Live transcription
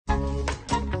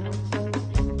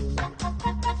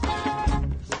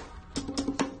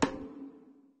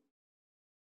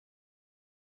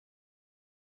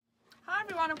Hi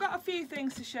everyone, I've got a few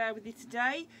things to share with you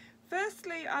today.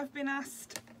 Firstly, I've been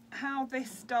asked how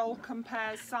this doll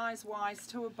compares size-wise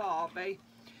to a Barbie.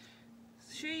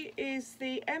 She is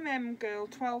the Girl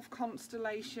 12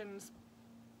 Constellations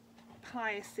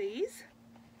Pisces.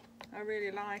 I really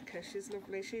like her, she's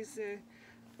lovely. She's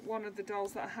one of the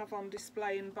dolls that I have on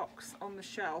display and box on the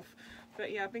shelf.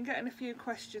 But yeah, I've been getting a few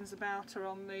questions about her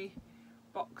on the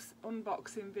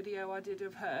unboxing video I did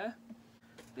of her.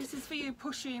 This is for you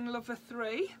pushing lover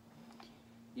 3.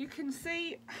 You can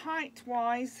see height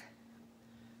wise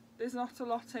there's not a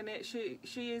lot in it.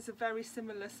 She is a very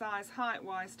similar size height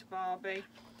wise to Barbie.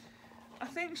 I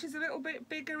think she's a little bit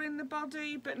bigger in the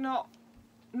body, but not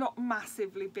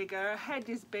massively bigger. Her head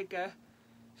is bigger.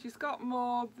 She's got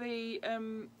more the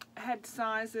head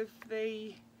size of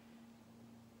the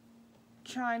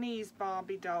Chinese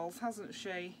Barbie dolls, hasn't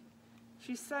she?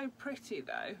 She's so pretty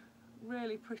though,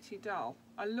 really pretty doll.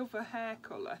 I love her hair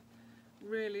colour,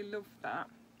 really love that.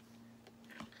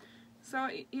 So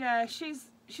yeah,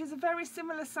 she's a very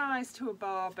similar size to a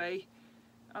Barbie,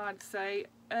 I'd say.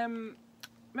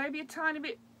 Maybe a tiny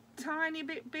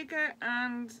bit bigger,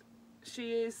 and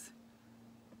she is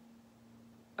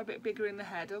a bit bigger in the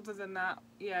head. Other than that,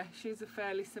 yeah, she's a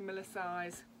fairly similar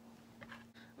size.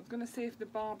 I was going to see if the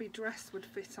Barbie dress would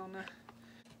fit on her.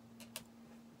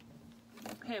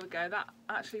 Here we go, that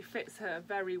actually fits her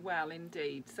very well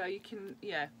indeed. So you can,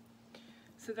 yeah,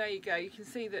 so there you go, you can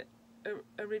see that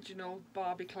original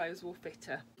Barbie clothes will fit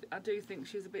her. I do think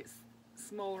she's a bit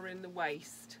smaller in the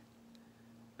waist.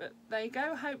 But there you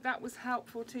go, hope that was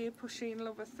helpful to you, Pushing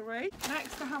Lover 3.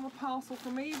 Next I have a parcel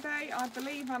from eBay. I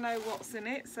believe I know what's in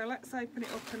it, so let's open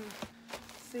it up and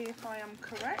see if I am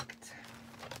correct.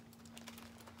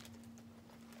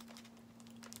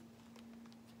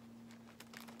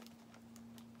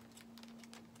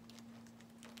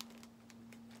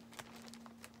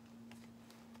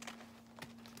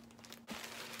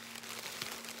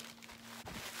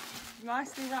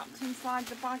 Nicely wrapped inside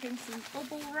the bag in some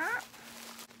bubble wrap.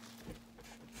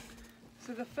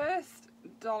 So the first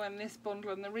doll in this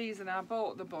bundle, and the reason I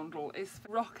bought the bundle, is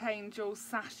for Rock Angel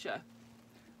Sasha.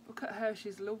 Look at her,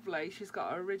 she's lovely. She's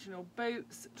got her original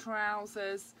boots,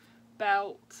 trousers,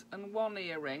 belt and one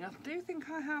earring. I do think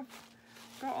I have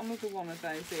got another one of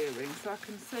those earrings, so I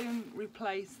can soon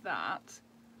replace that.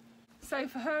 So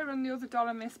for her and the other doll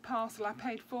in this parcel I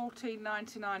paid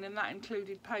 $14.99, and that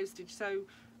included postage, so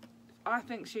I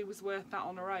think she was worth that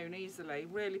on her own easily.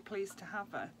 Really pleased to have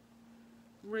her.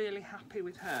 Really happy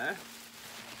with her.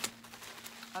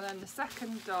 And then the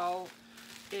second doll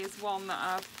is one that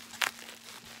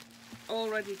I've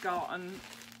already got and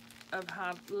have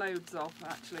had loads of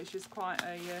actually. She's quite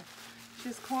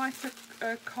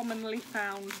a commonly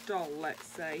found doll, let's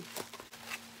say.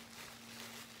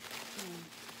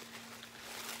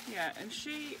 Yeah, and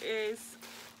she is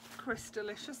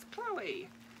Crystalicious Chloe.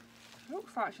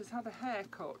 Looks like she's had a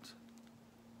haircut.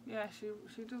 Yeah,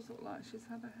 she does look like she's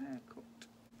had a haircut.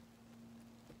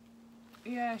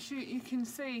 Yeah, you can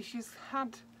see she's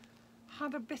had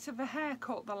a bit of a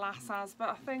haircut, the lass has, but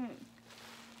I think,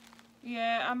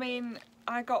 yeah, I mean,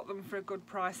 I got them for a good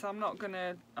price, so I'm not going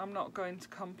to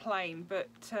complain, but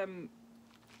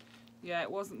yeah,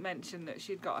 it wasn't mentioned that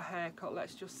she'd got a haircut,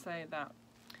 let's just say that.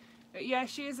 But yeah,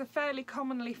 she is a fairly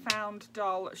commonly found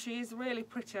doll. She is really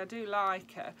pretty, I do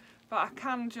like her. But I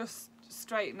can just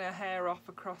straighten her hair off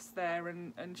across there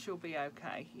and she'll be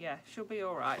okay. Yeah, she'll be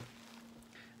alright.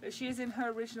 But she is in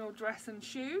her original dress and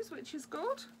shoes, which is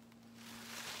good.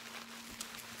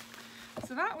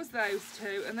 So that was those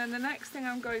two. And then the next thing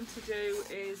I'm going to do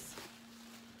is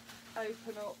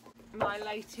open up my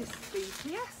latest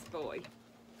BTS boy.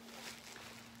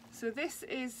 So this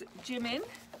is Jimin.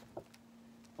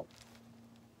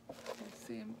 Let's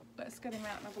see him. Let's get him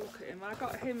out and have a look at him. I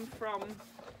got him from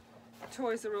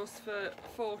Toys R Us for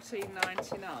 $14.99,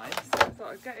 so I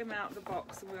thought I'd get him out of the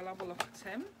box and we'll have a look at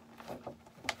him.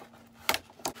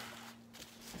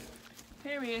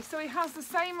 Here he is. So he has the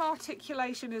same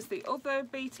articulation as the other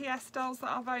BTS dolls that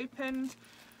I've opened.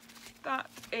 That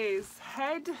is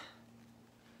head,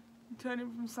 turn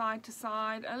him from side to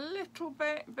side a little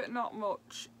bit, but not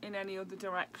much in any other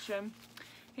direction.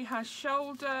 He has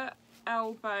shoulder,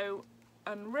 elbow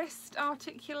and wrist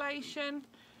articulation.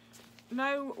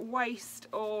 No waist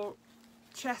or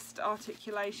chest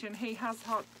articulation. He has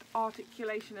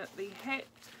articulation at the hip,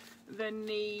 the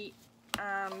knee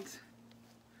and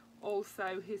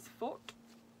also his foot.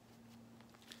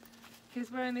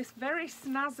 He's wearing this very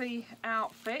snazzy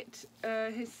outfit,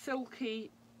 his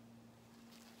silky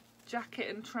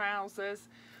jacket and trousers,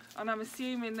 and I'm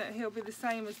assuming that he'll be the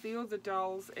same as the other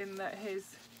dolls in that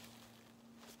his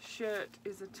shirt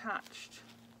is attached.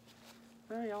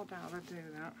 Very odd how they do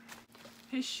that.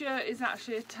 His shirt is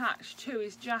actually attached to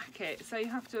his jacket, so you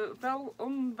have to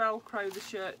un-velcro the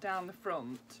shirt down the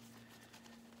front.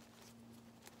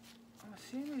 I'm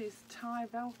assuming his tie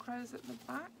velcros at the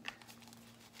back.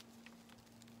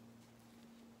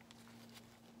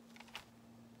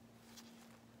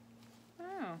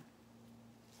 Oh,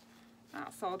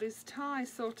 that's odd. His tie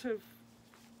sort of,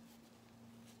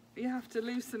 you have to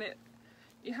loosen it.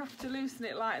 You have to loosen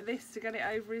it like this to get it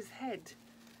over his head.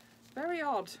 Very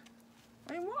odd.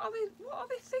 I mean, what are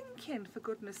they thinking, for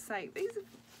goodness sake?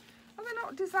 Are they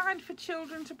not designed for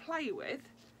children to play with?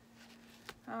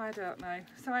 I don't know.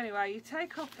 So anyway, you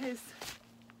take off his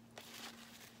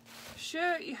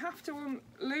shirt. You have to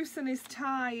loosen his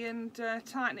tie and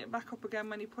tighten it back up again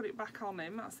when you put it back on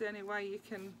him. That's the only way you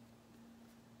can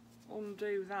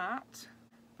undo that.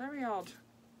 Very odd.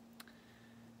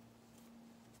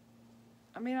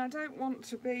 I mean, I don't want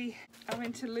to be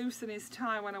having to loosen his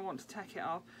tie when I want to take it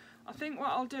off. I think what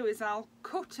I'll do is I'll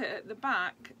cut it at the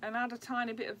back and add a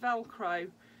tiny bit of Velcro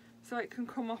so it can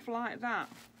come off like that.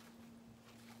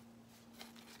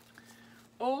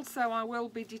 Also, I will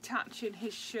be detaching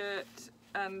his shirt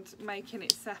and making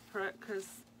it separate because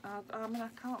I mean, I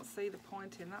can't see the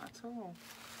point in that at all.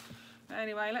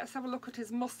 Anyway, let's have a look at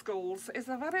his muscles. He's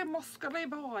a very muscly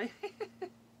boy.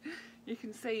 You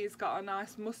can see he's got a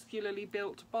nice muscularly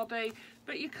built body,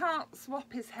 but you can't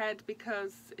swap his head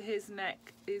because his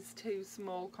neck is too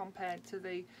small compared to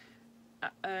the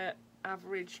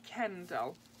average Ken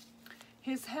doll.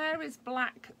 His hair is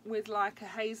black with like a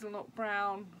hazelnut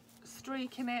brown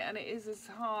streak in it, and it is as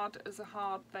hard as a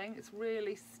hard thing. It's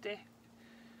really stiff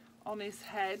on his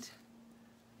head.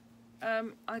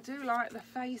 I do like the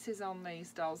faces on these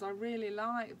dolls. I really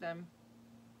like them.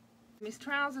 His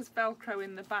trousers velcro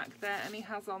in the back there, and he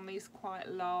has on these quite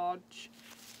large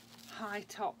high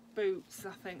top boots,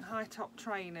 I think, high top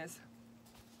trainers.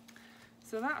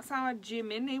 So that's our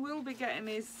Jimin. He will be getting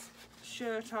his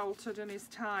shirt altered and his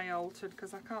tie altered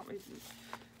because I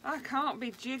can't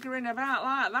be jiggering about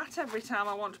like that every time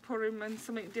I want to put him in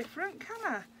something different, can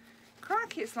I?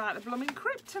 Crikey, it's like the blooming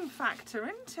Krypton factor,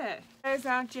 isn't it? There's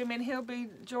our Jimin. He'll be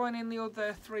joining the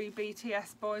other 3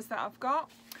 BTS boys that I've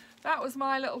got. That was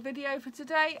my little video for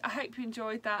today. I hope you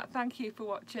enjoyed that. Thank you for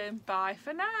watching. Bye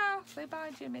for now. Say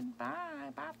bye, Jimin. Bye.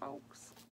 Bye, folks.